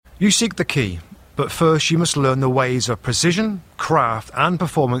You seek the key, but first you must learn the ways of precision, craft and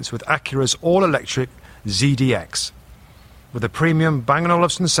performance with Acura's all-electric ZDX. With a premium Bang &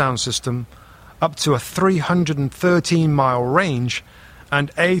 Olufsen sound system, up to a 313-mile range, and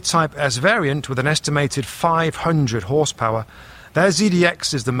A-Type S variant with an estimated 500 horsepower, their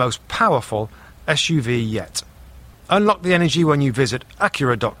ZDX is the most powerful SUV yet. Unlock the energy when you visit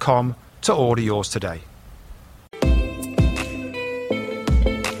Acura.com to order yours today.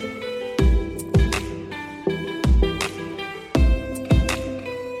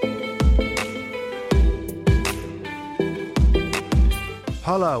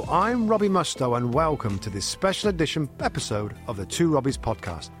 Hello, I'm Robbie Mustoe and welcome to this special edition episode of the Two Robbies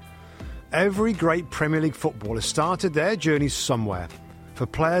podcast. Every great Premier League footballer started their journey somewhere. For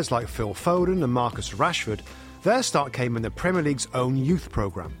players like Phil Foden and Marcus Rashford, their start came in the Premier League's own youth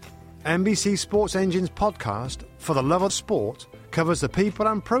programme. NBC Sports Engine's podcast, For the Love of Sport, covers the people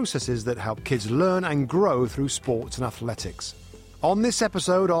and processes that help kids learn and grow through sports and athletics. On this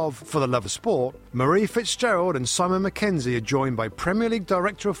episode of For the Love of Sport, Marie Fitzgerald and Simon MacKenzie are joined by Premier League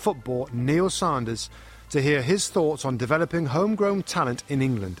Director of Football Neil Saunders to hear his thoughts on developing homegrown talent in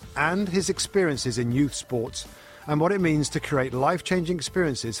England and his experiences in youth sports and what it means to create life-changing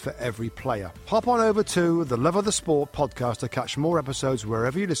experiences for every player. Hop on over to the Love of the Sport podcast to catch more episodes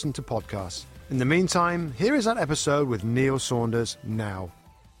wherever you listen to podcasts. In the meantime, here is that episode with Neil Saunders now.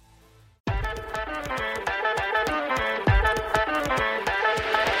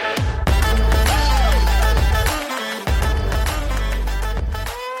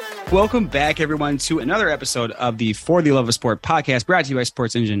 Welcome back, everyone, to another episode of the For the Love of Sport podcast, brought to you by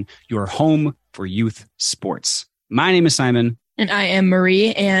Sports Engine, your home for youth sports. My name is Simon. And I am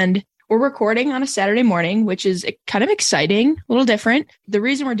Marie, and we're recording on a Saturday morning, which is kind of exciting, a little different. The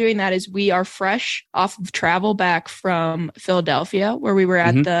reason we're doing that is we are fresh off of travel back from Philadelphia, where we were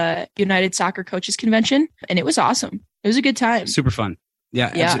at the United Soccer Coaches Convention, and it was awesome. It was a good time. Super fun.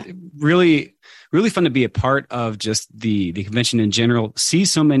 Yeah. Really fun to be a part of just the convention in general. See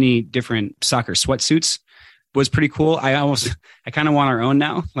so many different soccer sweatsuits was pretty cool. I kind of want our own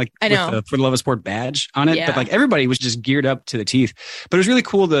now, like I know. With the For the Love of Sport badge on it. Yeah. But like everybody was just geared up to the teeth. But it was really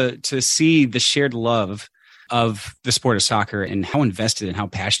cool to see the shared love of the sport of soccer and how invested and how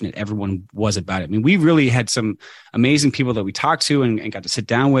passionate everyone was about it. I mean, we really had some amazing people that we talked to and got to sit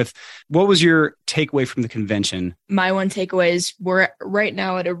down with. What was your takeaway from the convention? My one takeaway is we're right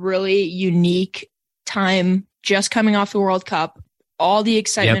now at a really unique time, just coming off the World Cup. All the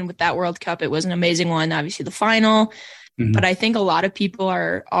excitement with that World Cup. It was an amazing one. Obviously the final, but I think a lot of people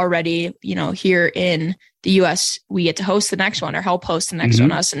are already, here in the US, we get to host the next one or help host the next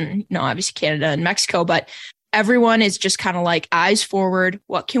one, us and, obviously Canada and Mexico, but everyone is just kind of like eyes forward.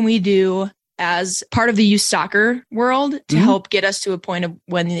 What can we do as part of the youth soccer world to help get us to a point of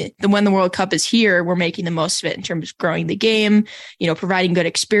when the World Cup is here, we're making the most of it in terms of growing the game, providing good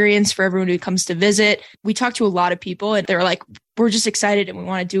experience for everyone who comes to visit. We talked to a lot of people and they're like, we're just excited and we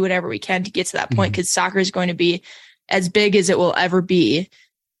want to do whatever we can to get to that point because soccer is going to be as big as it will ever be,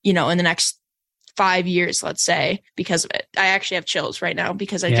 in the next 5 years, let's say, because of it. I actually have chills right now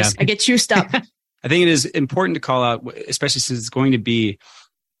because I get juiced up. I think it is important to call out, especially since it's going to be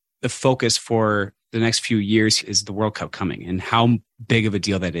the focus for the next few years is the World Cup coming and how big of a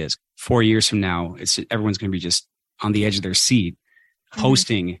deal that is. 4 years from now, everyone's going to be just on the edge of their seat,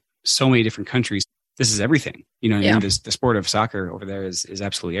 hosting so many different countries. This is everything. The sport of soccer over there is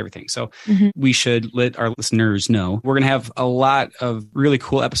absolutely everything. So we should let our listeners know we're going to have a lot of really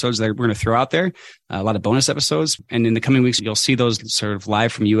cool episodes that we're going to throw out there, a lot of bonus episodes. And in the coming weeks, you'll see those sort of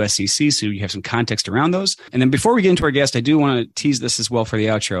live from USCC. So you have some context around those. And then before we get into our guest, I do want to tease this as well for the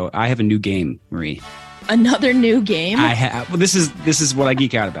outro. I have a new game, Marie. Another new game? I have. Well, this is what I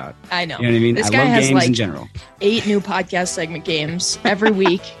geek out about. I know. You know what I mean? This I guy love has games in general. 8 new podcast segment games every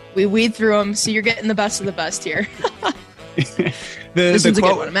week. We weed through them, so you're getting the best of the best here. This one's a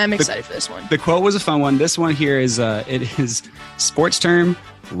good one. I'm excited for this one. The quote was a fun one. This one here is it is sports term,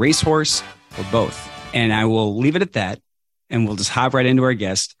 racehorse, or both. And I will leave it at that, and we'll just hop right into our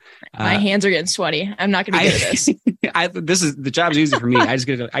guest. My hands are getting sweaty. I'm not going to be good at this. The job's easy for me. I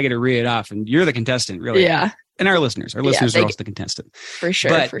get to read it off, and you're the contestant, really. Yeah. And our listeners are also the contestant. For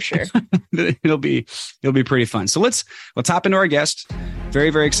sure. It'll be pretty fun. So let's hop into our guest. Very,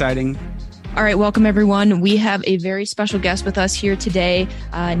 very exciting. All right, welcome everyone. We have a very special guest with us here today,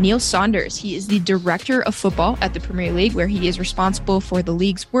 Neil Saunders. He is the director of football at the Premier League, where he is responsible for the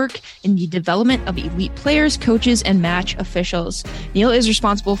league's work in the development of elite players, coaches, and match officials. Neil is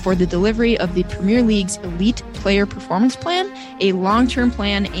responsible for the delivery of the Premier League's Elite Player Performance Plan, a long-term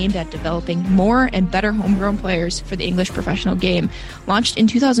plan aimed at developing more and better homegrown players for the English professional game. Launched in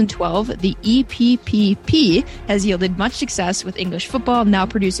 2012, the EPPP has yielded much success with English football, now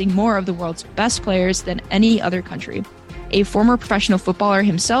producing more of the world's best players than any other country. A former professional footballer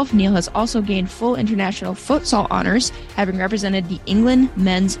himself, Neil has also gained full international futsal honors, having represented the England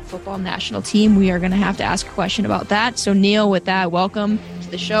men's football national team. We are going to have to ask a question about that. So Neil, with that, welcome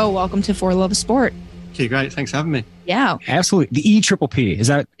to the show. Welcome to For Love of Sport. Okay, great. Thanks for having me. Yeah. Absolutely. The EPPP. Is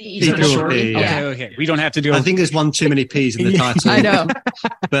that The EPPP, yeah. Okay. We don't have to do I think there's one too many P's in the title. I know.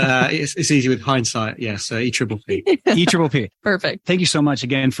 But it's easy with hindsight. Yes, EPPP. EPPP. Perfect. Thank you so much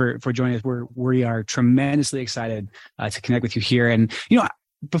again for joining us. We are tremendously excited to connect with you here. And,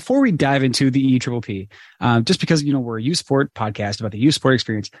 before we dive into the EPPP, just because, we're a youth sport podcast about the youth sport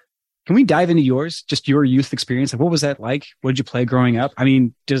experience, can we dive into just your youth experience? Like, what was that like? What did you play growing up? I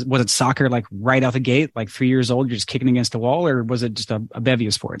mean, was it soccer like right out the gate, like 3 years old, you're just kicking against the wall, or was it just a bevy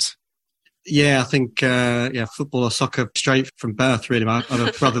of sports? Yeah, I think, football or soccer straight from birth, really. I have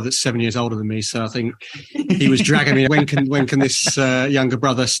a brother that's 7 years older than me. So I think he was dragging me. When can this younger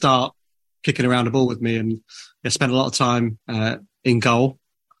brother start kicking around the ball with me? And I spent a lot of time in goal,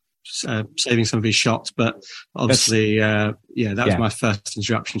 saving some of his shots, but obviously, that was my first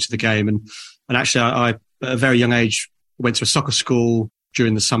introduction to the game. And actually, I at a very young age went to a soccer school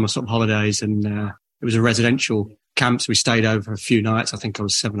during the summer sort of holidays, and it was a residential camp, so we stayed over for a few nights. I think I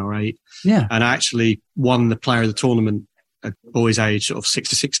was 7 or 8. Yeah, and I actually won the player of the tournament at boys' age, sort of 6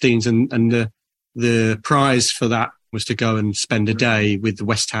 to 16s, and the prize for that was to go and spend a day with the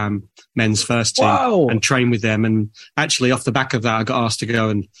West Ham men's first team. Whoa. And train with them. And actually, off the back of that, I got asked to go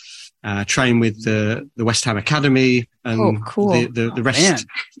and train with the West Ham Academy. And cool. The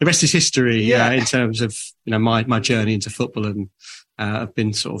rest is history. In terms of my journey into football, and I've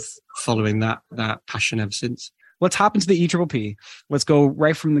been sort of following that passion ever since. Let's hop into the EPPP. Let's go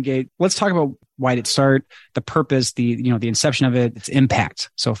right from the gate. Let's talk about why did it start, the purpose, the inception of it, its impact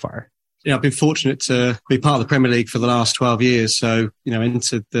so far. I've been fortunate to be part of the Premier League for the last 12 years. So, came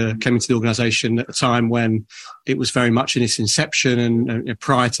into the organisation at a time when it was very much in its inception and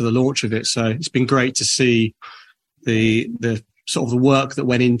prior to the launch of it. So it's been great to see the sort of the work that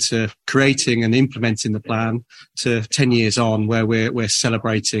went into creating and implementing the plan to 10 years on, where we're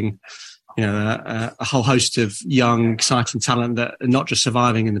celebrating a whole host of young, exciting talent that are not just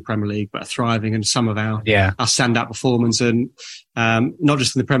surviving in the Premier League, but are thriving in some of our standout performance, and not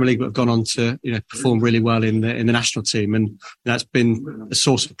just in the Premier League, but have gone on to perform really well in the national team, and that's been a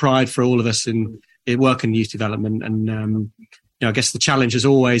source of pride for all of us in working in youth development. And I guess the challenge is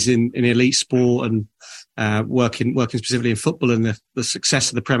always in elite sport and working specifically in football, and the success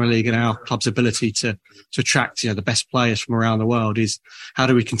of the Premier League and our club's ability to attract the best players from around the world is how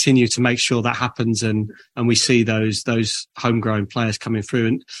do we continue to make sure that happens and we see those homegrown players coming through.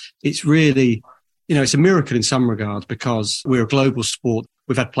 And it's really it's a miracle in some regards, because we're a global sport.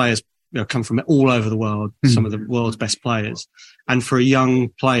 We've had players come from all over the world, some of the world's best players, and for a young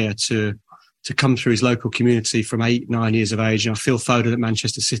player to come through his local community from 8, 9 years of age, Phil Foden at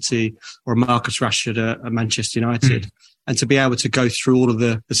Manchester City or Marcus Rashford at Manchester United, and to be able to go through all of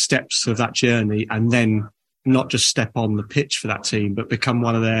the steps of that journey and then not just step on the pitch for that team, but become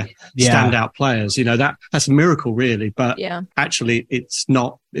one of their standout players. That's a miracle, really. But actually, it's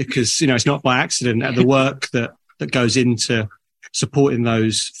not, because it's not by accident. And the work that goes into supporting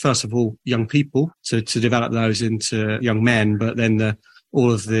those, first of all, young people to develop those into young men, but then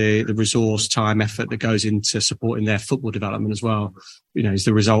all of the resource, time, effort that goes into supporting their football development as well, is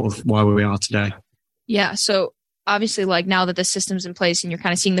the result of why we are today. Yeah. So obviously, like, now that the system's in place and you're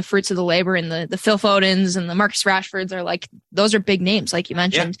kind of seeing the fruits of the labor, and the Phil Fodens and the Marcus Rashfords are those are big names, like you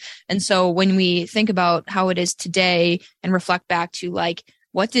mentioned. Yeah. And so when we think about how it is today and reflect back to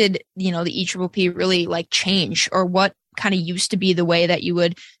what did, the EPPP really change, or what kind of used to be the way that you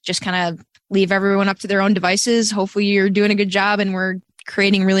would just kind of leave everyone up to their own devices. Hopefully you're doing a good job and we're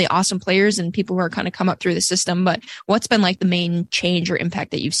creating really awesome players and people who are kind of come up through the system. But what's been the main change or impact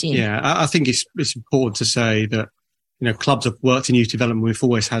that you've seen? Yeah, I think it's important to say that, clubs have worked in youth development. We've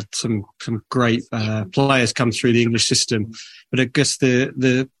always had some great players come through the English system. But I guess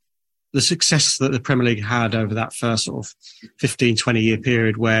the success that the Premier League had over that first sort of 15, 20-year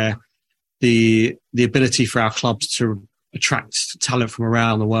period, where the ability for our clubs to attract talent from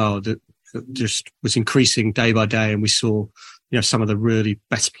around the world, it just was increasing day by day. And we saw some of the really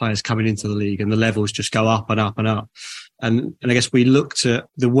best players coming into the league, and the levels just go up and up and up. And I guess we looked at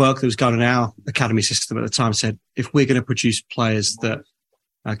the work that was going on in our academy system at the time, said, if we're going to produce players that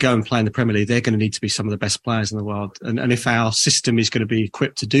go and play in the Premier League, they're going to need to be some of the best players in the world. And if our system is going to be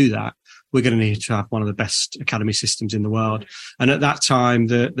equipped to do that, we're going to need to have one of the best academy systems in the world. And at that time,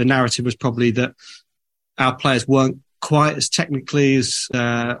 the narrative was probably that our players weren't quite as technically as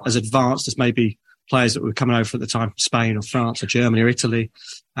advanced as maybe players that were coming over at the time from Spain or France or Germany or Italy.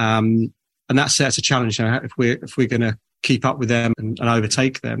 And that sets a challenge. If we're going to keep up with them and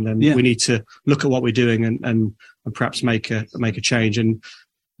overtake them, then we need to look at what we're doing and perhaps make a change. And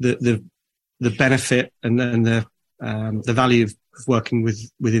the benefit and the value of working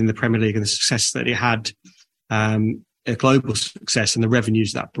within the Premier League and the success that it had, a global success, and the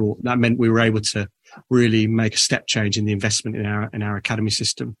revenues that brought, that meant we were able to really make a step change in the investment in our academy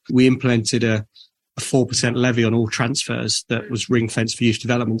system. We implemented a 4% levy on all transfers that was ring fenced for youth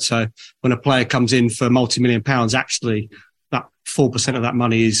development. So when a player comes in for multi-million pounds, actually that 4% of that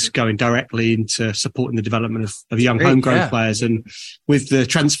money is going directly into supporting the development of young homegrown players. And with the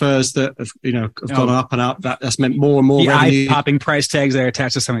transfers that have gone up and up, that's meant more and more revenue. Eye-popping price tags that are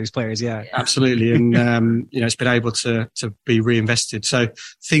attached to some of these players. Yeah, absolutely. And, it's been able to be reinvested. So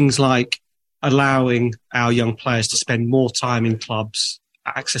things like allowing our young players to spend more time in clubs,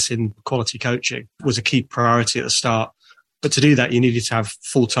 accessing quality coaching was a key priority at the start. But to do that, you needed to have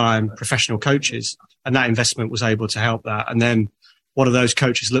full-time professional coaches, and that investment was able to help that. And then what do those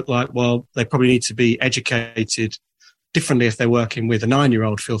coaches look like? Well, they probably need to be educated differently if they're working with a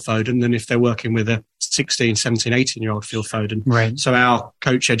 9-year-old Phil Foden than if they're working with a 16, 17, 18-year-old Phil Foden. Right. So our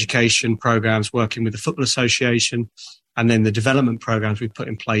coach education programs, working with the Football Association, and then the development programs we put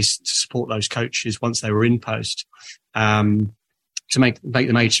in place to support those coaches once they were in post, to make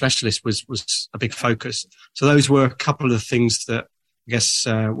them age specialists was a big focus. So those were a couple of the things that I guess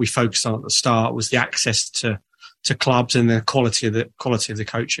we focused on at the start, was the access to clubs and the quality of the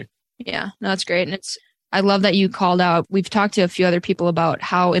coaching. Yeah, no, that's great. And I love that you called out, we've talked to a few other people about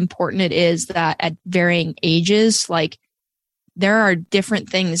how important it is that at varying ages, like there are different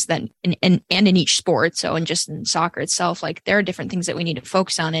things that in each sport. So, and just in soccer itself, like there are different things that we need to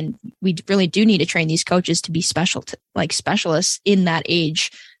focus on. And we really do need to train these coaches to be specialists in that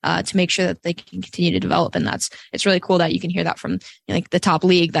age, to make sure that they can continue to develop. And it's really cool that you can hear that from like the top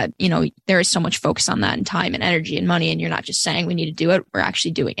league, that, there is so much focus on that, and time and energy and money. And you're not just saying we need to do it. We're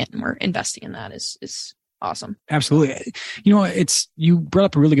actually doing it, and we're investing in that is awesome. Absolutely. You brought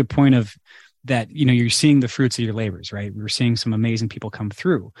up a really good point of that, you're seeing the fruits of your labors, right? We're seeing some amazing people come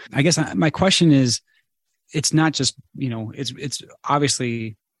through. I guess my question is, it's not just, it's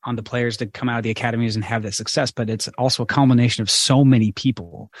obviously on the players to come out of the academies and have that success, but it's also a culmination of so many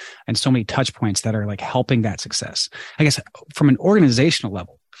people and so many touch points that are like helping that success. I guess from an organizational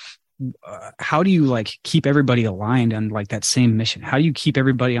level, how do you keep everybody aligned on that same mission? How do you keep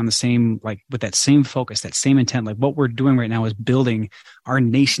everybody on the same, with that same focus, that same intent? What we're doing right now is building our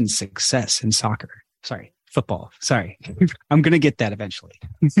nation's success in football. Sorry. I'm going to get that eventually.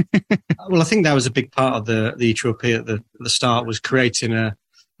 Well, I think that was a big part of the ETRP at the start, was creating a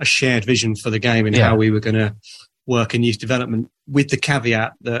shared vision for the game and how we were going to work in youth development, with the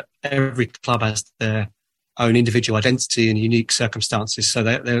caveat that every club has their own individual identity and unique circumstances, so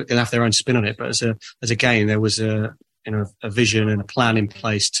they'll have their own spin on it. But as a game, there was a vision and a plan in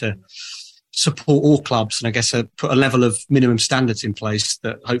place to support all clubs, and I guess put a level of minimum standards in place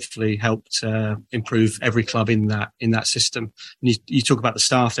that hopefully helped improve every club in that system. And you talk about the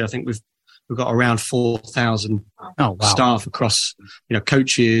staff there. I think we've got around 4,000 staff across,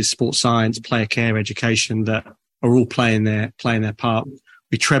 coaches, sports science, player care, education, that are all playing their part.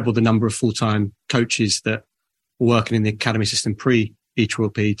 We trebled the number of full-time coaches that were working in the academy system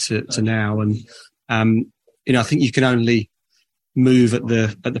pre-ETRP to now. And, I think you can only move at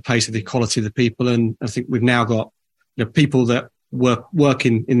the pace of the quality of the people. And I think we've now got people that were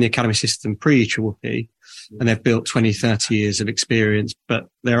working in the academy system pre-ETRP, and they've built 20, 30 years of experience. But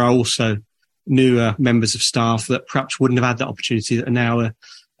there are also newer members of staff that perhaps wouldn't have had that opportunity, that are now are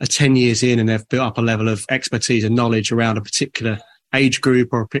 10 years in, and they've built up a level of expertise and knowledge around a particular age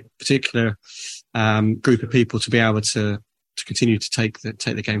group or a particular group of people to be able to continue to take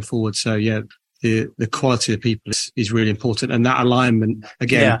the game forward. So the quality of people is really important, and that alignment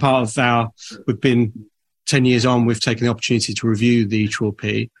again, part of we've been 10 years on, we've taken the opportunity to review the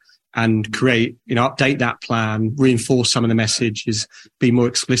ETRP and create, update that plan, reinforce some of the messages, be more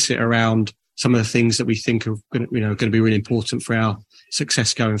explicit around some of the things that we think are going to be really important for our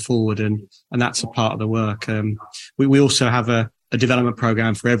success going forward, and that's a part of the work. We also have a development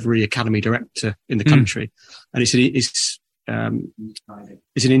program for every academy director in the country, and it's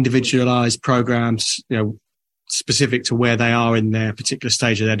is an individualized programs, specific to where they are in their particular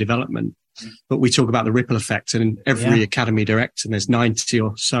stage of their development. But we talk about the ripple effect, and every academy director, and there's 90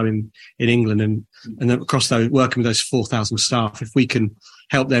 or so in England, and across those, working with those 4,000 staff, if we can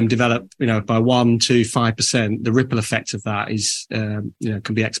help them develop, by 1 to 5%, the ripple effect of that is, can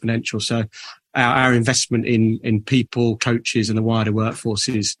be exponential. So our investment in people, coaches, and the wider workforce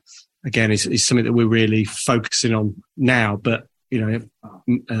is something that we're really focusing on now, but,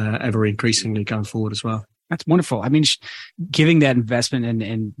 ever increasingly going forward as well. That's wonderful. I mean, giving that investment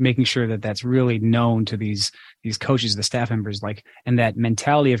and making sure that that's really known to these coaches, the staff members, and that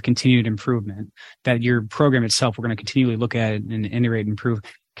mentality of continued improvement, that your program itself, we're going to continually look at it and iterate and improve,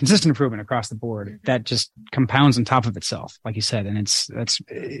 consistent improvement across the board. That just compounds on top of itself, like you said. And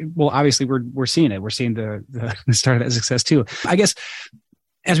obviously we're seeing it. We're seeing the start of that success too. I guess,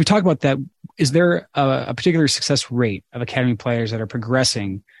 as we talk about that, is there a particular success rate of academy players that are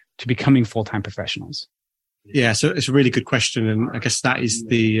progressing to becoming full-time professionals? Yeah, so it's a really good question, and I guess that is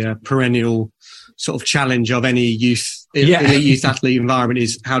the perennial sort of challenge of any elite youth athlete environment: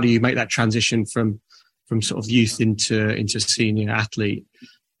 is how do you make that transition from sort of youth into senior athlete?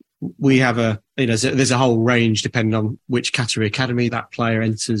 We have there's a whole range depending on which category academy that player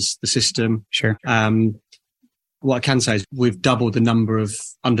enters the system. Sure. What I can say is we've doubled the number of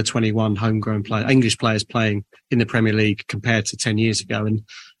under 21 homegrown English players playing in the Premier League compared to 10 years ago, and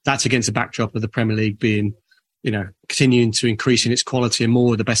that's against the backdrop of the Premier League being, continuing to increase in its quality, and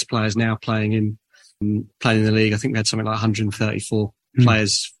more of the best players now playing in the league. I think we had something like 134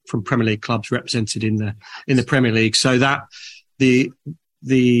 players from Premier League clubs represented in the Premier League. So that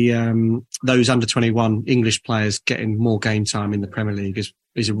those under 21 English players getting more game time in the Premier League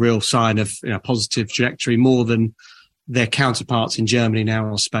is a real sign of positive trajectory, more than their counterparts in Germany now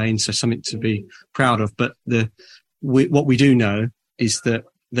or Spain. So something to be proud of. But what we do know is that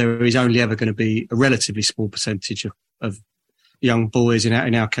there is only ever going to be a relatively small percentage of young boys, in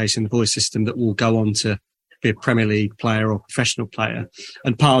our case, in the boys system, that will go on to be a Premier League player or professional player.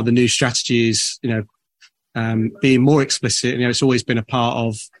 And part of the new strategy is, being more explicit. It's always been a part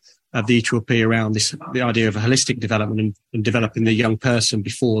of the EPP around the idea of a holistic development and developing the young person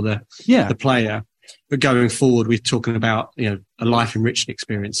before the player. But going forward, we're talking about, a life enriching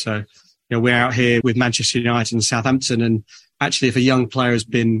experience. So, we're out here with Manchester United and Southampton, and actually, if a young player has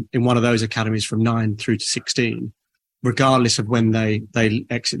been in one of those academies from 9 through to 16, regardless of when they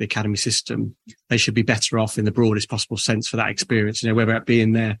exit the academy system, they should be better off in the broadest possible sense for that experience, whether it be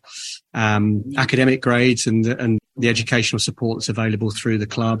in their academic grades and the educational support that's available through the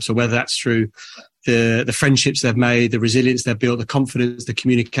clubs, or whether that's through the friendships they've made, the resilience they've built, the confidence, the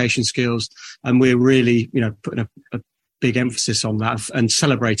communication skills. And we're really, putting a big emphasis on that and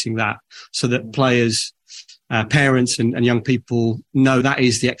celebrating that, so that players, parents and young people know that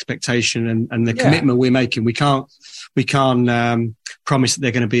is the expectation and the commitment we're making. We can't promise that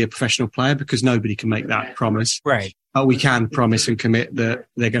they're going to be a professional player, because nobody can make that promise. Right. But we can promise and commit that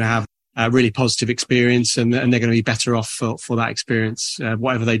they're going to have a really positive experience, and they're going to be better off for that experience,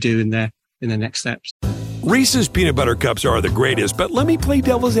 whatever they do in their next steps. Reese's peanut butter cups are the greatest, but let me play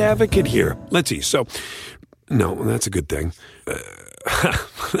devil's advocate here. Let's see. So, no, that's a good thing.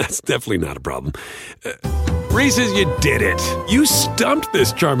 That's definitely not a problem. Reese's, you did it. You stumped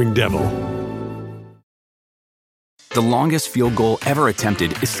this charming devil. The longest field goal ever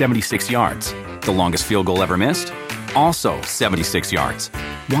attempted is 76 yards. The longest field goal ever missed? Also 76 yards.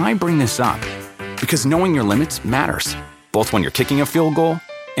 Why bring this up? Because knowing your limits matters, both when you're kicking a field goal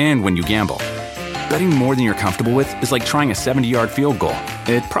and when you gamble. Betting more than you're comfortable with is like trying a 70-yard field goal.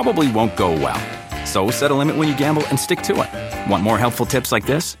 It probably won't go well. So set a limit when you gamble and stick to it. Want more helpful tips like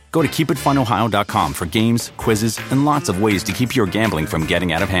this? Go to keepitfunohio.com for games, quizzes, and lots of ways to keep your gambling from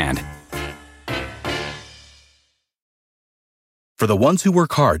getting out of hand. For the ones who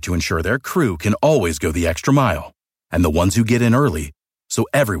work hard to ensure their crew can always go the extra mile, and the ones who get in early so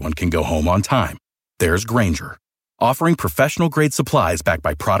everyone can go home on time, there's Grainger, offering professional-grade supplies backed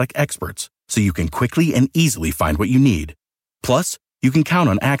by product experts so you can quickly and easily find what you need. Plus, you can count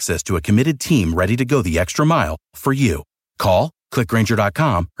on access to a committed team ready to go the extra mile for you. Call, click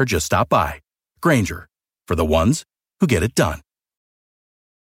Grainger.com, or just stop by. Grainger, for the ones who get it done.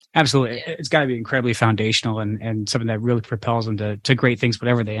 Absolutely. It's got to be incredibly foundational and something that really propels them to great things,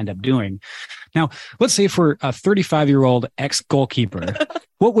 whatever they end up doing. Now, let's say for a 35-year-old ex-goalkeeper,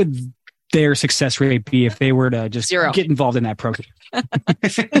 what would their success rate be if they were to just 0. get involved in that program?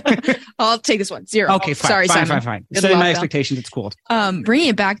 I'll take this one. 0. Okay, fine. Sorry, fine, Simon. fine. Good Setting luck, my though. expectations, it's cool. Bringing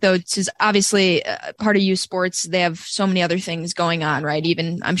it back though, to obviously part of youth sports, they have so many other things going on, right?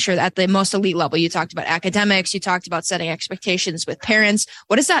 Even I'm sure at the most elite level, you talked about academics, you talked about setting expectations with parents.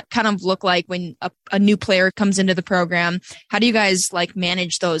 What does that kind of look like when a new player comes into the program? How do you guys like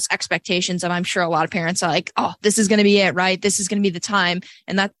manage those expectations? I'm sure a lot of parents are like, oh, this is going to be it, right? This is going to be the time.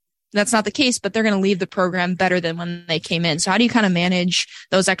 And that's not the case, but they're going to leave the program better than when they came in. So how do you kind of manage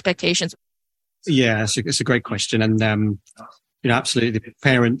those expectations? Yeah, it's a great question. And, absolutely, the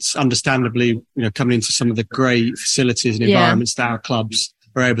parents, understandably, coming into some of the great facilities and environments that our clubs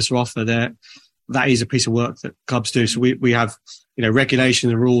are able to offer, that is a piece of work that clubs do. So we have,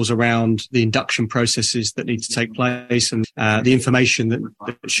 regulation and rules around the induction processes that need to take place and the information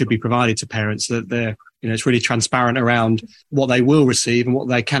that should be provided to parents, that they're, it's really transparent around what they will receive and what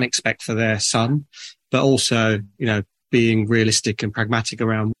they can expect for their son, but also, being realistic and pragmatic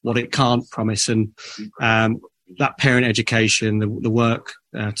around what it can't promise. And that parent education, the work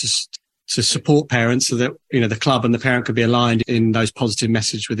to support parents so that, the club and the parent could be aligned in those positive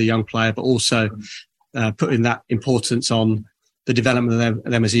messages with the young player, but also putting that importance on the development of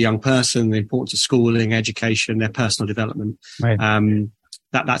them as a young person, the importance of schooling, education, their personal development. Right.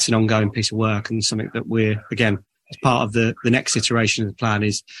 That's an ongoing piece of work, and something that we're, again, as part of the next iteration of the plan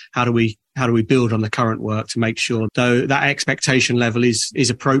is how do we build on the current work to make sure though that expectation level is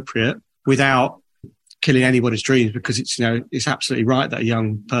appropriate without killing anybody's dreams, because it's absolutely right that a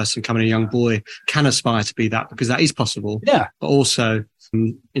young person coming, a young boy, can aspire to be that, because that is possible. Yeah. But also,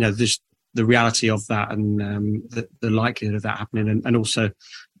 there's the reality of that and the likelihood of that happening, and also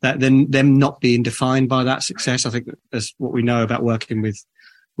that then them not being defined by that success. I think that's what we know about working with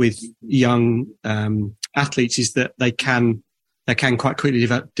young athletes, is that they can quite quickly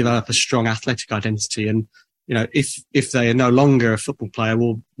develop a strong athletic identity. And if they are no longer a football player,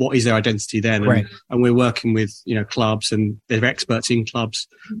 well, what is their identity then? Right. And we're working with clubs, and they're experts in clubs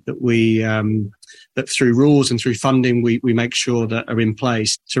that we that through rules and through funding we make sure that are in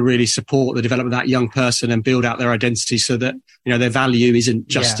place to really support the development of that young person and build out their identity, so that their value isn't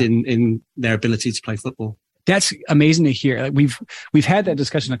just in their ability to play football. That's amazing to hear. Like we've had that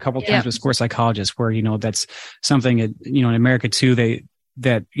discussion a couple of times with sports psychologists, where that's something that, in America too,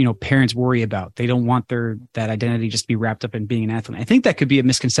 that parents worry about. They don't want that identity just to be wrapped up in being an athlete. I think that could be a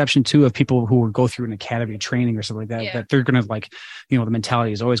misconception too of people who would go through an academy training or something like that. That they're going to the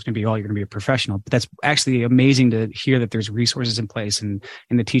mentality is always going to be, oh, you're going to be a professional. But that's actually amazing to hear that there's resources in place and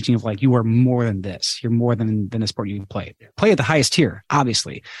the teaching of you are more than this. You're more than a sport you play. Play at the highest tier,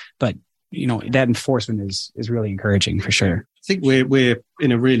 obviously, but that enforcement is really encouraging for sure. I think we're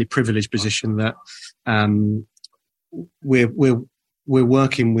in a really privileged position that we're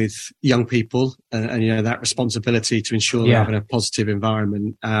working with young people and that responsibility to ensure they're having a positive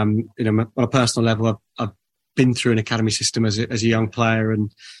environment. On a personal level, I've been through an academy system as a young player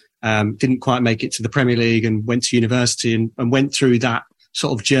and didn't quite make it to the Premier League, and went to university and went through that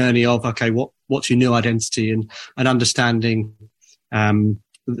sort of journey of, okay, what's your new identity, and understanding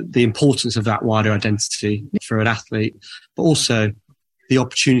the importance of that wider identity for an athlete, but also the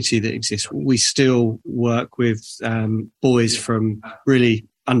opportunity that exists. We still work with boys from really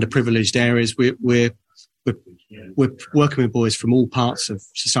underprivileged areas. We're working with boys from all parts of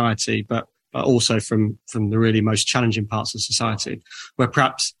society, but also from the really most challenging parts of society, where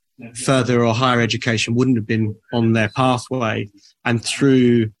perhaps further or higher education wouldn't have been on their pathway. And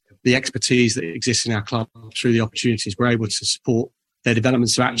through the expertise that exists in our club, through the opportunities, we're able to support their development.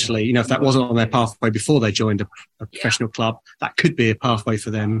 So actually, if that wasn't on their pathway before they joined a professional club, that could be a pathway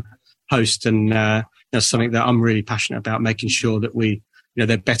for them post. And that's something that I'm really passionate about, making sure that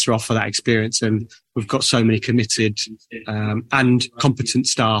they're better off for that experience. And we've got so many committed and competent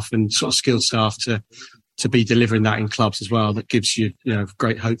staff and sort of skilled staff to be delivering that in clubs as well. That gives you,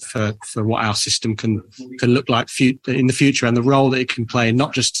 great hope for what our system can look like in the future, and the role that it can play in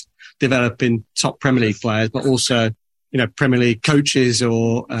not just developing top Premier League players, but also Premier League coaches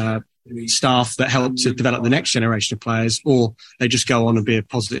or staff that help to develop the next generation of players, or they just go on and be a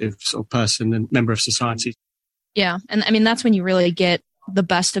positive sort of person and member of society. Yeah. And I mean, that's when you really get the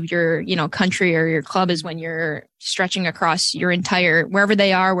best of your, country or your club, is when you're stretching across your entire, wherever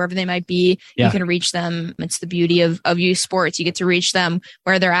they are, wherever they might be, you can reach them. It's the beauty of youth sports. You get to reach them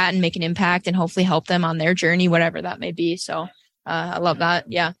where they're at and make an impact and hopefully help them on their journey, whatever that may be. So I love that.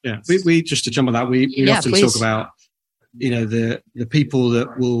 Yeah. Yeah. We just to jump on that, we often talk about, the people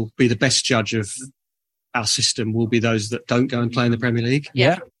that will be the best judge of our system will be those that don't go and play in the Premier League.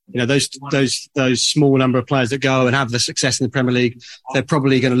 Yeah. those small number of players that go and have the success in the Premier League, they're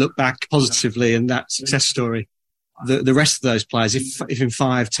probably going to look back positively in that success story. The rest of those players, if in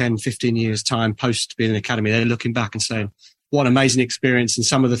 5, 10, 15 years time post being in the academy, they're looking back and saying, what an amazing experience. And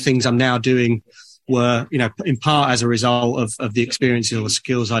some of the things I'm now doing were, in part as a result of the experiences or the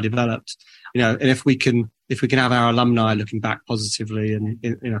skills I developed, and if we can have our alumni looking back positively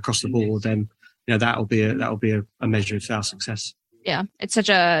and across the board, then, that'll be a measure of our success. Yeah, it's such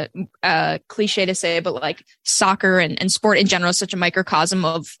a cliche to say, but like soccer and sport in general is such a microcosm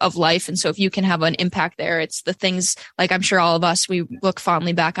of life. And so if you can have an impact there, it's the things like I'm sure all of us, we look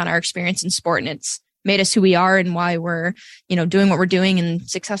fondly back on our experience in sport, and it's made us who we are and why we're, doing what we're doing and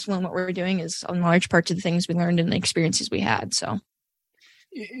successful in what we're doing is in large part to the things we learned and the experiences we had. So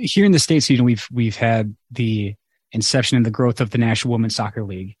here in the States, we've had the inception and the growth of the National Women's Soccer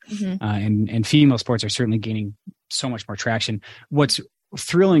League, and female sports are certainly gaining so much more traction. What's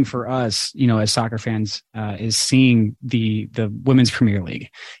thrilling for us, as soccer fans, is seeing the Women's Premier League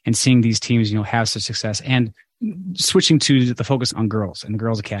and seeing these teams, have such success, and switching to the focus on girls and the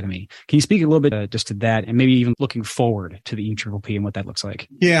Girls Academy. Can you speak a little bit just to that, and maybe even looking forward to the EPPP and what that looks like?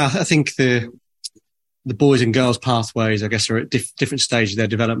 Yeah, I think the boys and girls pathways, I guess, are at different stages of their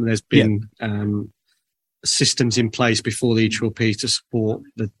development. There's been systems in place before the EPPP to support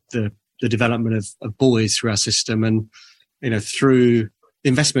the development of boys through our system, and through the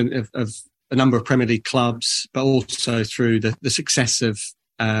investment of a number of Premier League clubs, but also through the success of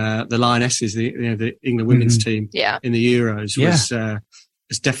the Lionesses, the England women's team in the Euros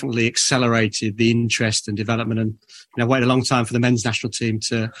has definitely accelerated the interest and development. And I waited a long time for the men's national team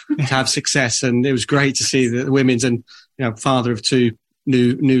to have success, and it was great to see the women's, and father of two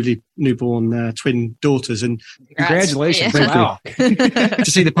newborn twin daughters, and congratulations. Wow. To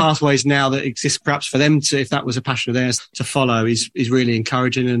see the pathways now that exist perhaps for them to, if that was a passion of theirs, to follow is really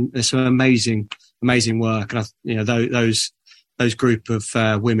encouraging, and there's some amazing work. And those group of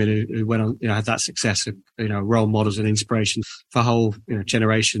women who went on, had that success, role models and inspiration for whole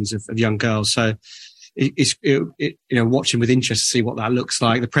generations of young girls. So it's watching with interest to see what that looks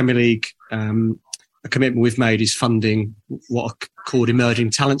like. The Premier League, a commitment we've made is funding what are called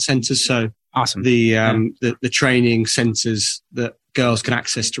emerging talent centres. So awesome. The training centres that girls can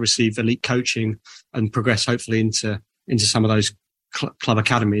access to receive elite coaching and progress hopefully into some of those club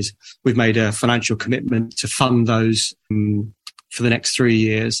academies. We've made a financial commitment to fund those for the next 3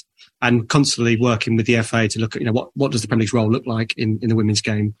 years, and constantly working with the FA to look at, what does the Premier League's role look like in the women's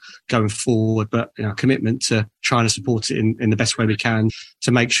game going forward, but, commitment to trying to support it in the best way we can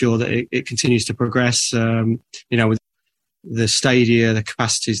to make sure that it continues to progress, with the stadia, the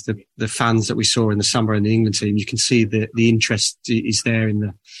capacities, the fans that we saw in the summer in the England team. You can see the interest is there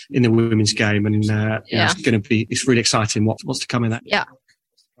in the women's game, and it's really exciting what's to come in that. Yeah,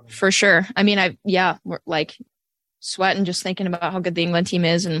 for sure. I mean, we're like sweating just thinking about how good the England team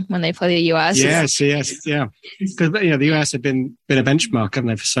is, and when they play the US. Yes, yeah. Because the US have been a benchmark, haven't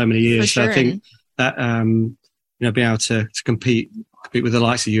they, for so many years? Sure. So I think that being able to compete with the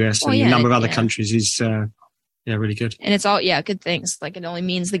likes of the US and a number of other countries is really good. And it's all good things. Like, it only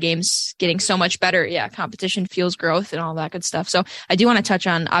means the game's getting so much better. Yeah, competition fuels growth and all that good stuff. So I do want to touch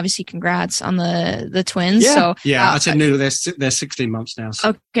on, obviously, congrats on the twins. Yeah, so I said no. They're 16 months now.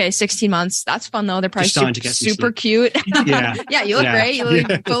 So. Okay, 16 months. That's fun though. They're probably super cute. Yeah, yeah. You look great. You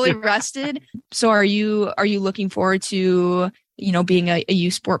look fully rested. So are you looking forward to being a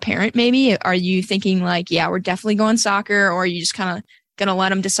youth sport parent? Maybe are you thinking like, we're definitely going soccer, or are you just kind of gonna let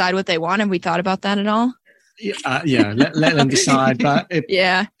them decide what they want? Have we thought about that at all? Let them decide. But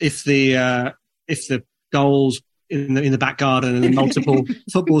if the goals in the back garden and the multiple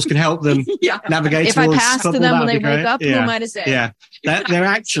footballs can help them navigate if towards I pass to them when they wake up, who am I to say? Yeah, they're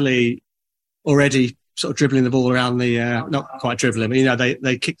actually already sort of dribbling the ball around the not quite dribbling, but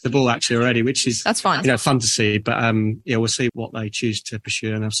they kick the ball actually already, which is that's fun. Fun to see. But we'll see what they choose to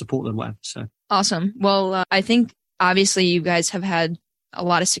pursue, and I'll support them well. So awesome. Well, I think obviously you guys have had a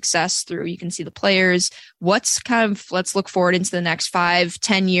lot of success through, you can see the players. What's let's look forward into the next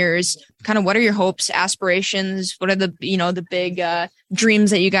 5-10 years. Kind of what are your hopes, aspirations? What are the, the big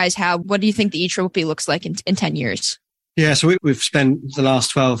dreams that you guys have? What do you think the EPPP looks like in 10 years? Yeah, so we've spent the last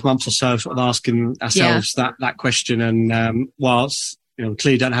 12 months or so sort of asking ourselves that question. And whilst,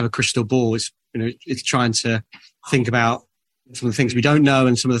 clearly don't have a crystal ball, it's trying to think about some of the things we don't know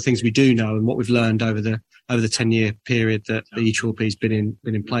and some of the things we do know, and what we've learned over the 10-year period that the EPPP has been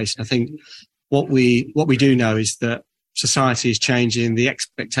in place. And I think what we do know is that society is changing, the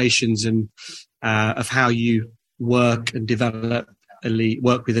expectations and of how you work and develop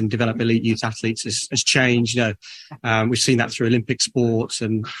work with and develop elite youth athletes has changed. We've seen that through Olympic sports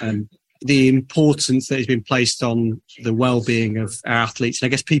and the importance that has been placed on the well-being of our athletes. And I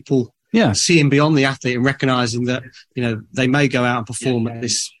guess people seeing beyond the athlete and recognizing that, they may go out and perform at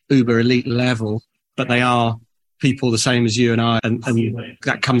this uber elite level, but they are people the same as you and I, and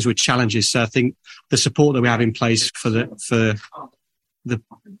that comes with challenges. So I think the support that we have in place for the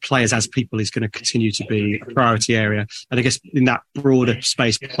players as people is going to continue to be a priority area. And I guess in that broader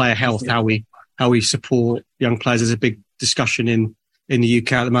space, player health, how we support young players, there's a big discussion in the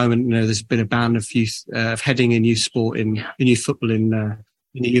UK at the moment. There's been a ban of youth of heading in youth sport in youth football in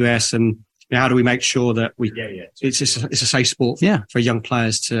the US, and how do we make sure that it's a safe sport for young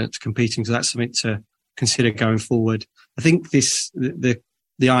players to compete in? So that's something to consider going forward. I think the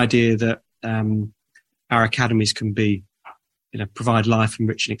idea that our academies can be, provide life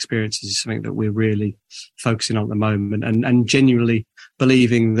enriching experiences is something that we're really focusing on at the moment, and genuinely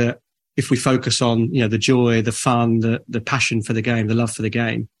believing that if we focus on, the joy, the fun, the passion for the game, the love for the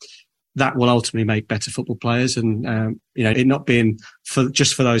game, that will ultimately make better football players. And, it not being for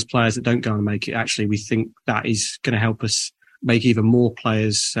those players that don't go and make it, actually, we think that is going to help us make even more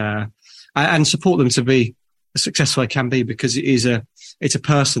players, and support them to be as successful as they can be, because it's a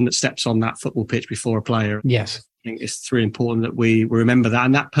person that steps on that football pitch before a player. Yes. I think it's really important that we remember that.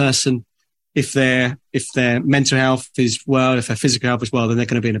 And that person, if their mental health is well, if their physical health is well, then they're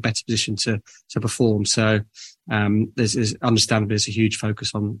going to be in a better position to perform. So there's understandably there's a huge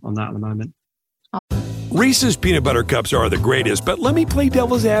focus on that at the moment. Reese's peanut butter cups are the greatest, but let me play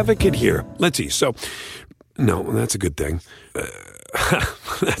devil's advocate here. Let's see. So, no, that's a good thing.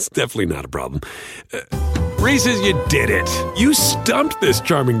 That's definitely not a problem. Reese's, you did it. You stumped this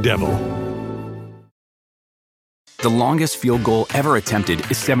charming devil. The longest field goal ever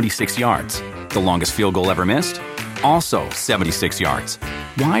attempted is 76 yards. The longest field goal ever missed? Also 76 yards.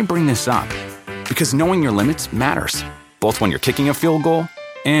 Why bring this up? Because knowing your limits matters, both when you're kicking a field goal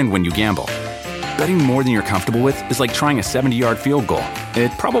and when you gamble. Betting more than you're comfortable with is like trying a 70-yard field goal.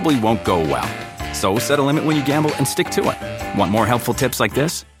 It probably won't go well. So set a limit when you gamble and stick to it. Want more helpful tips like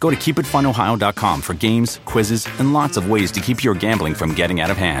this? Go to keepitfunohio.com for games, quizzes, and lots of ways to keep your gambling from getting out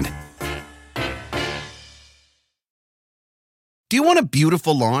of hand. Do you want a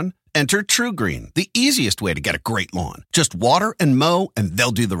beautiful lawn? Enter TruGreen, the easiest way to get a great lawn. Just water and mow, and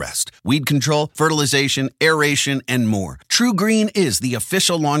they'll do the rest. Weed control, fertilization, aeration, and more. TruGreen is the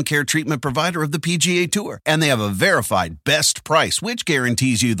official lawn care treatment provider of the PGA Tour, and they have a verified best price, which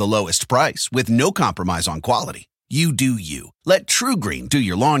guarantees you the lowest price with no compromise on quality. You do you. Let TruGreen do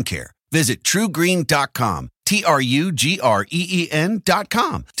your lawn care. Visit TruGreen.com,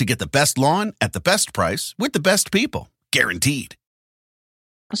 TruGreen.com, to get the best lawn at the best price with the best people. Guaranteed.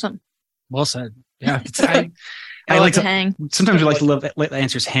 Awesome. Well said. Yeah. I like to hang. Sometimes we like to let the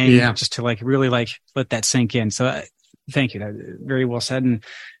answers hang, just to really let that sink in. So thank you. That, very well said, and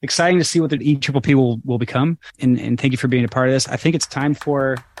exciting to see what the EPPP will become. And thank you for being a part of this. I think it's time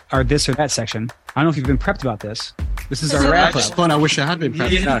for our this or that section. I don't know if you've been prepped about this. This is our wrap up. I wish I had been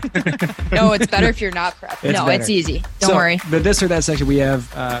prepped. No, it's better if you're not prepped. It's easy. Don't worry. The this or that section, we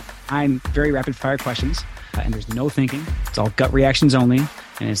have 9 very rapid fire questions, and there's no thinking. It's all gut reactions only.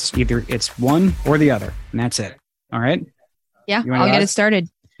 And it's one or the other, and that's it. All right? Yeah, I'll get it started.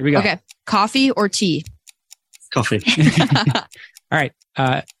 Here we go. Okay. Coffee or tea? Coffee. All right.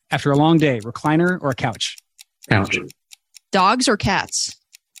 After a long day, recliner or a couch? Couch. Dogs or cats?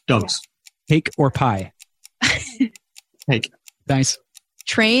 Dogs. Cake or pie? Cake. Nice.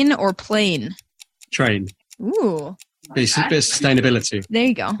 Train or plane? Train. Ooh. It's a bit of sustainability. There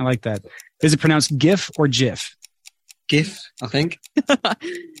you go. I like that. Is it pronounced GIF or GIF? GIF, I think.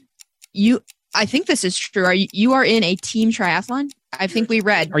 I think this is true. You are in a team triathlon? I think we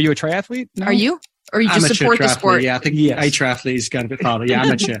read. Are you a triathlete? No? Are you? Or you just amateur support the sport? Yeah, I think a triathlete is going a bit farther. Yeah,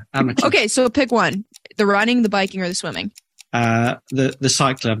 amateur. Okay, so pick one. The running, the biking, or the swimming? The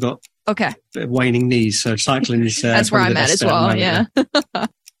cycling. I've got a bit of waning knees, so cycling is that's where I'm at as well, yeah. All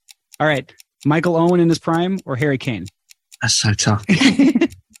right. Michael Owen in his prime or Harry Kane? That's so tough.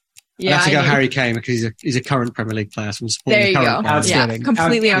 Yeah, I have to go Harry Kane because he's a current Premier League player. So I'm there you go. Outstanding. Yeah,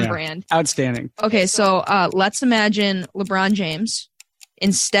 completely on brand. Outstanding. Okay, so let's imagine LeBron James.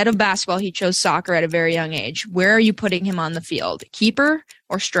 Instead of basketball, he chose soccer at a very young age. Where are you putting him on the field? Keeper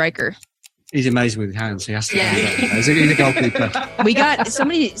or striker? He's amazing with his hands. He has to. He's a goalkeeper. We got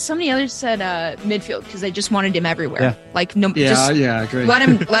somebody others said midfield because they just wanted him everywhere. Yeah. Like no. I agree.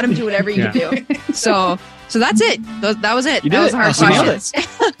 Let him do whatever you can do. So that's it. That was it. You did that was it. hard questions.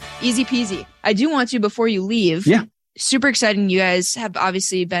 Easy peasy. I do want to, before you leave, super exciting. You guys have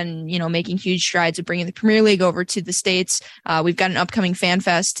obviously been, making huge strides of bringing the Premier League over to the States. We've got an upcoming fan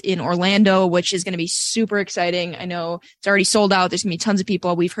fest in Orlando, which is going to be super exciting. I know it's already sold out. There's going to be tons of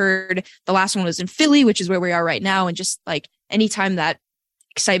people. We've heard the last one was in Philly, which is where we are right now. And just like anytime that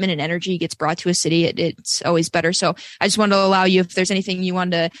excitement and energy gets brought to a city, it's always better. So I just wanted to allow you, if there's anything you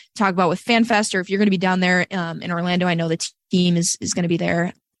wanted to talk about with FanFest, or if you're going to be down there in Orlando, I know the team is going to be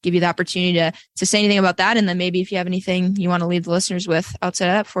there, give you the opportunity to say anything about that. And then maybe if you have anything you want to leave the listeners with outside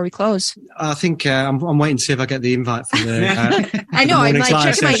of that before we close. I think I'm waiting to see if I get the invite from the I know, I'm like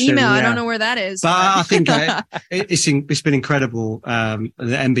checking my email. Yeah. I don't know where that is. But I think it's been incredible, the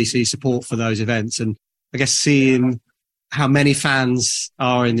NBC support for those events. And I guess seeing how many fans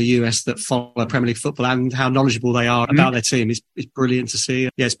are in the US that follow Premier League football and how knowledgeable they are about their team is brilliant to see.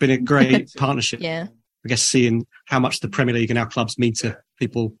 Yeah, it's been a great partnership. Yeah. I guess seeing how much the Premier League and our clubs mean to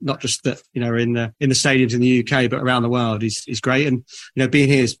people, not just that, are in the stadiums in the UK, but around the world is great. And, being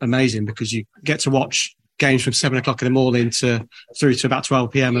here is amazing because you get to watch games from 7:00 in the morning through to about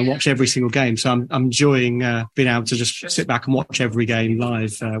 12 PM and watch every single game. So I'm enjoying being able to just sit back and watch every game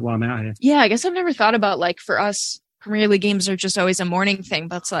live while I'm out here. Yeah, I guess I've never thought about, like, for us, Premier League games are just always a morning thing,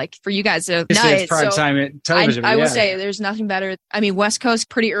 but it's like for you guys, it's night. It's prime time television. I will say there's nothing better. I mean, West Coast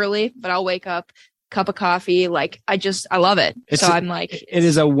pretty early, but I'll wake up, cup of coffee. Like I love it. It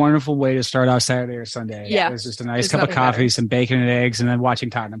is a wonderful way to start off Saturday or Sunday. Yeah. It's just a nice cup of coffee, some bacon and eggs, and then watching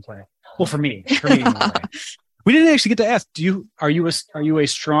Tottenham play. Well, for me anyway. We didn't actually get to ask, are you a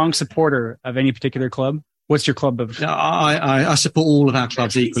strong supporter of any particular club? What's your club of? I support all of our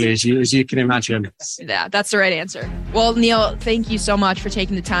clubs equally, as you can imagine. Yeah, that's the right answer. Well, Neil, thank you so much for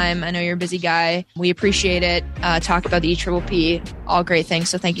taking the time. I know you're a busy guy. We appreciate it. Talk about the EPPP, all great things.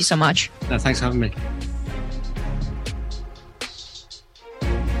 So thank you so much. No, thanks for having me.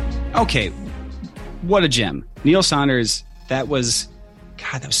 Okay, what a gem. Neil Saunders, that was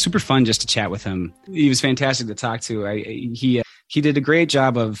super fun just to chat with him. He was fantastic to talk to. He did a great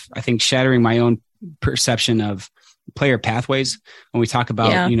job of, I think, shattering my own perception of player pathways when we talk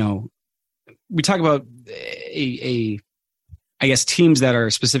about, we talk about I guess teams that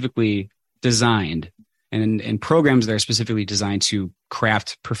are specifically designed and programs that are specifically designed to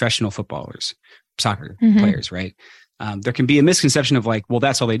craft professional footballers, soccer players, right? There can be a misconception of like, well,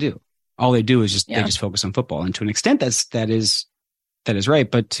 that's all they do. All they do is they just focus on football. And to an extent that is right.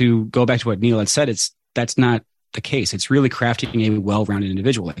 But to go back to what Neil had said, that's not the case. It's really crafting a well-rounded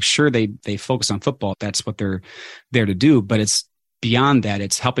individual. Like, sure, they focus on football. That's what they're there to do. But it's beyond that.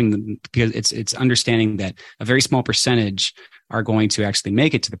 It's helping them because it's understanding that a very small percentage are going to actually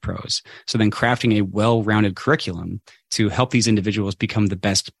make it to the pros. So then crafting a well-rounded curriculum to help these individuals become the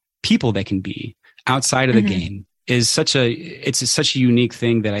best people they can be outside of the game is such a unique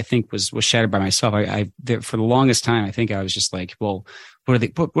thing that I think was shattered by myself. For the longest time, I think I was just like, well, what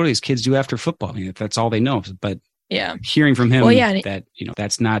do these kids do after football? I mean, that's all they know. But hearing from him that,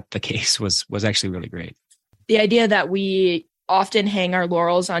 that's not the case was actually really great. The idea that we often hang our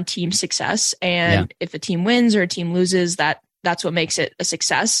laurels on team success, and if a team wins or a team loses, that's what makes it a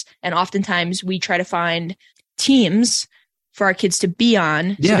success. And oftentimes we try to find teams for our kids to be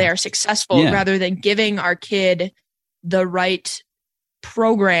on so they are successful rather than giving our kid the right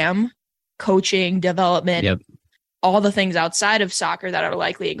program, coaching, development, all the things outside of soccer that are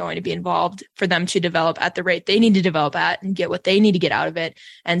likely going to be involved for them to develop at the rate they need to develop at and get what they need to get out of it.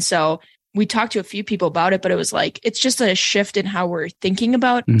 And so we talked to a few people about it, but it was like, it's just a shift in how we're thinking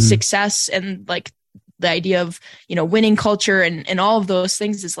about success and like the idea of, winning culture and all of those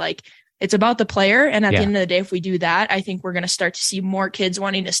things is like, it's about the player. And at the end of the day, if we do that, I think we're going to start to see more kids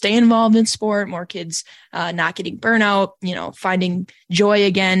wanting to stay involved in sport, more kids not getting burnout, finding joy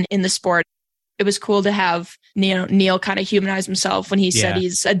again in the sport. It was cool to have Neil kind of humanize himself when he said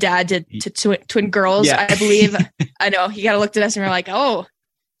he's a dad to twin girls, I believe. I know he got looked at us and we're like, oh,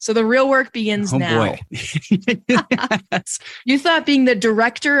 so the real work begins now. You thought being the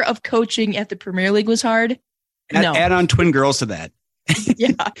director of coaching at the Premier League was hard? No. Add on twin girls to that.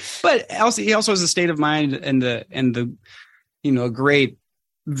 But also he also has a state of mind and the a great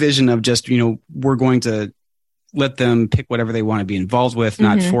vision of just we're going to let them pick whatever they want to be involved with,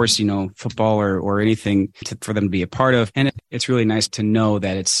 not force football or anything for them to be a part of. And it's really nice to know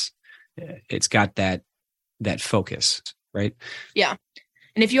that it's got that focus, right? Yeah.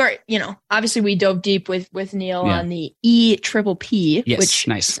 And if you are, obviously we dove deep with Neil on the EPPP, which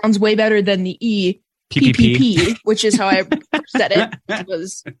sounds way better than the PPP, which is how I said it. It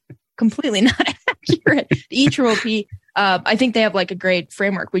was completely not accurate. The EPPP. I think they have like a great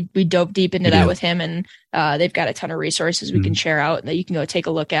framework. We dove deep into that with him, and they've got a ton of resources we can share out that you can go take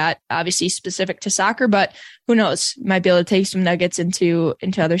a look at. Obviously specific to soccer, but who knows? You might be able to take some nuggets into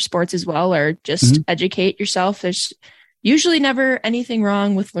other sports as well, or just educate yourself. There's usually never anything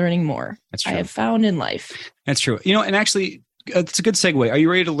wrong with learning more. That's true. I have found in life. That's true. And actually, it's a good segue. Are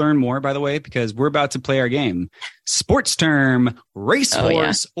you ready to learn more, by the way? Because we're about to play our game. Sports term,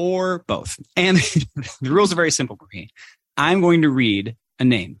 racehorse, or both. And the rules are very simple for me. I'm going to read a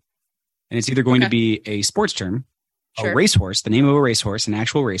name. And it's either going to be a sports term, a racehorse, the name of a racehorse, an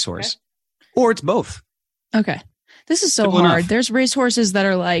actual racehorse, or it's both. Okay. This is so Simple hard. enough. There's racehorses that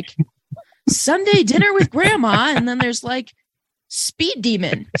are like Sunday dinner with grandma, and then there's like Speed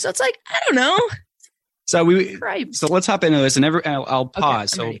Demon. So it's like, I don't know. So let's hop into this, and I'll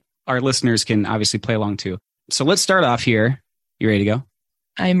pause so our listeners can obviously play along too. So let's start off here. You ready to go?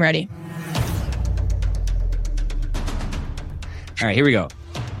 I'm ready. All right, here we go.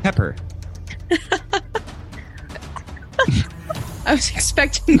 Pepper. I was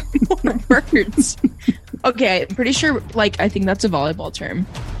expecting more words. Okay, I'm pretty sure, I think that's a volleyball term.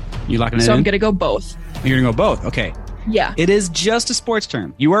 You locking it in? So I'm going to go both. You're going to go both? Okay. Yeah. It is just a sports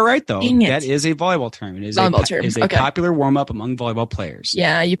term. You are right, though. Dang it. That is a volleyball term. It is a popular warm-up among volleyball players.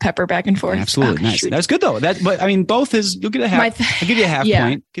 Yeah, you pepper back and forth. Absolutely. Nice. That's good, though. Both is, you'll get a half. I'll give you a half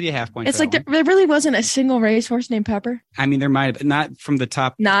point. Give you a half point. It's like there really wasn't a single racehorse named Pepper. I mean, there might have been, not from the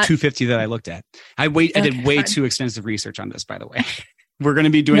top 250 that I looked at. I did way too extensive research on this, by the way. We're going to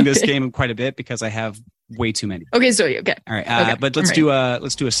be doing this game quite a bit because I have way too many. Okay, so okay. All right, but let's do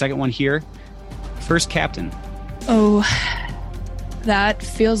a second one here. First captain. Oh, that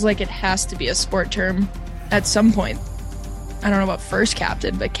feels like it has to be a sport term at some point. I don't know about first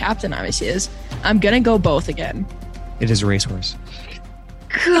captain, but captain obviously is. I'm gonna go both again. It is a racehorse.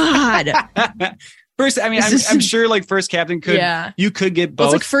 God. First, I mean, I'm sure like first captain could. Yeah. You could get both.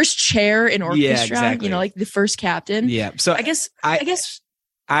 Well, it's like first chair in orchestra. Yeah, exactly. Like the first captain. Yeah. So I guess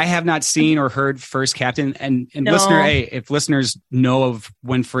I have not seen or heard first captain, and listener, if listeners know of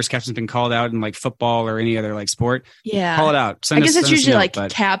when first captain's been called out in like football or any other like sport, call it out. I guess it's usually like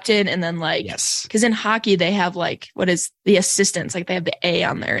captain, and then like, yes, because in hockey they have like, what is the assistants? Like they have the A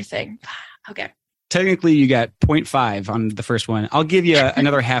on their thing. Okay. Technically, you got 0.5 on the first one. I'll give you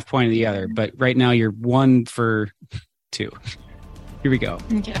another half point of the other, but right now you're 1 for 2. Here we go.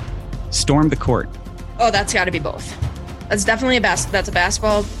 Okay. Storm the court. Oh, that's got to be both. That's definitely that's a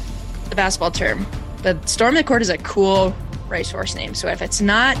basketball term. But Storm the Court is a cool racehorse name. So if it's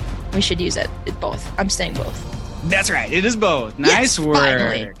not, we should use it. It's both. I'm saying both. That's right. It is both. Nice work.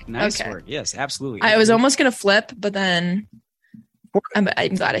 Finally. Nice work. Yes, absolutely. I was almost going to flip, but then I'm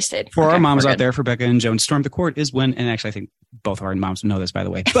glad I stayed. For our moms out there, for Becca and Joan, Storm the Court is when, and actually I think both of our moms know this, by the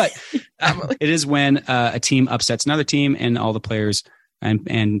way, but it is when a team upsets another team and all the players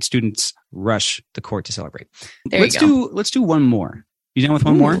and students rush the court to celebrate. Let's do one more. You done with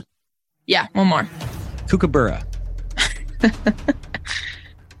one more? Yeah, one more. Kookaburra.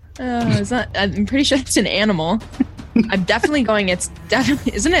 I'm pretty sure it's an animal. I'm definitely going. Isn't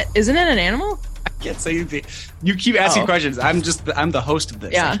it an animal? I can't say anything. You keep asking questions. I'm the host of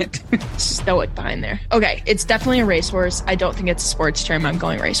this. Yeah. Stoic behind there. Okay, it's definitely a racehorse. I don't think it's a sports term. I'm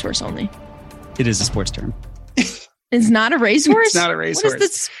going racehorse only. It is a sports term. It's not a racehorse? It's not a racehorse. What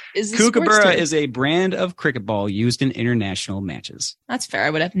is this? Kookaburra is a brand of cricket ball used in international matches. That's fair. I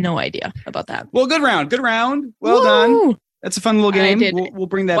would have no idea about that. Well, good round. Good round. Well done. That's a fun little game. We'll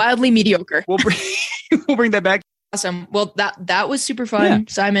bring that. Wildly mediocre. We'll bring that back. Awesome. Well, that was super fun. Yeah.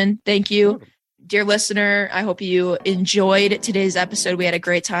 Simon, thank you. Dear listener, I hope you enjoyed today's episode. We had a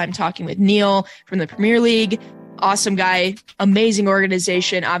great time talking with Neil from the Premier League. Awesome guy. Amazing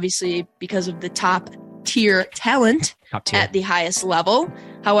organization, obviously, because of the top tier talent at the highest level.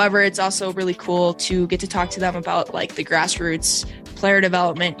 However, it's also really cool to get to talk to them about like the grassroots player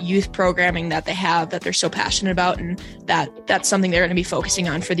development, youth programming that they have that they're so passionate about, and that's something they're going to be focusing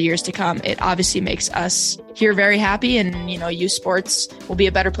on for the years to come. It obviously makes us here very happy, and youth sports will be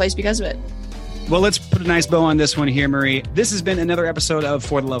a better place because of it. Well, let's put a nice bow on this one here, Marie. This has been another episode of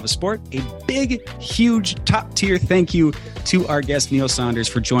For the Love of Sport. A big, huge, top-tier thank you to our guest, Neil Saunders,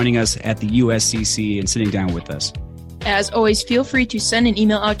 for joining us at the USCC and sitting down with us. As always, feel free to send an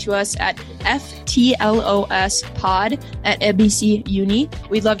email out to us at ftlospod@NBCUni.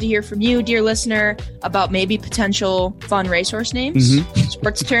 We'd love to hear from you, dear listener, about maybe potential fun racehorse names,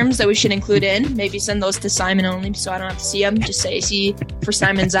 sports terms that we should include in. Maybe send those to Simon only so I don't have to see them. Just say C for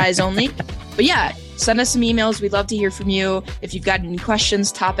Simon's eyes only. But yeah, send us some emails. We'd love to hear from you. If you've got any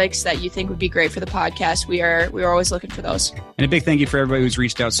questions, topics that you think would be great for the podcast, we are always looking for those. And a big thank you for everybody who's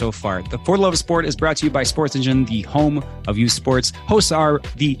reached out so far. The For the Love of Sport is brought to you by Sports Engine, the home of youth sports. Hosts are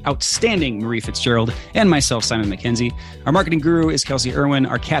the outstanding Marie Fitzgerald and myself, Simon MacKenzie. Our marketing guru is Kelsey Irwin.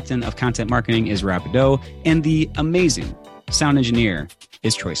 Our captain of content marketing is Rob Bideau. And the amazing sound engineer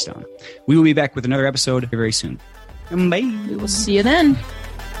is Troy Stone. We will be back with another episode very soon. Bye. We will see you then.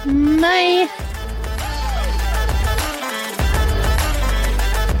 Bye.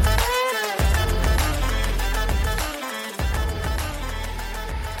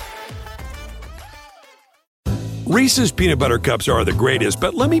 Reese's peanut butter cups are the greatest,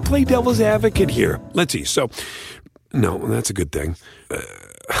 but let me play devil's advocate here. Let's see. So, no, that's a good thing.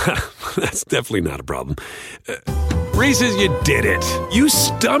 That's definitely not a problem. Reese's, you did it. You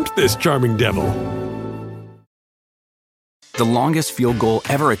stumped this charming devil. The longest field goal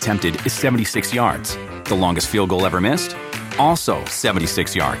ever attempted is 76 yards. The longest field goal ever missed? Also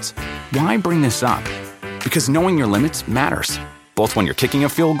 76 yards. Why bring this up? Because knowing your limits matters, both when you're kicking a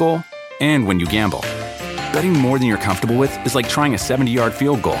field goal and when you gamble. Betting more than you're comfortable with is like trying a 70-yard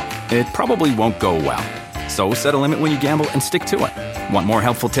field goal. It probably won't go well. So set a limit when you gamble and stick to it. Want more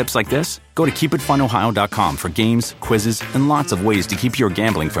helpful tips like this? Go to keepitfunohio.com for games, quizzes, and lots of ways to keep your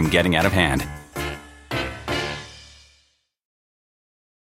gambling from getting out of hand.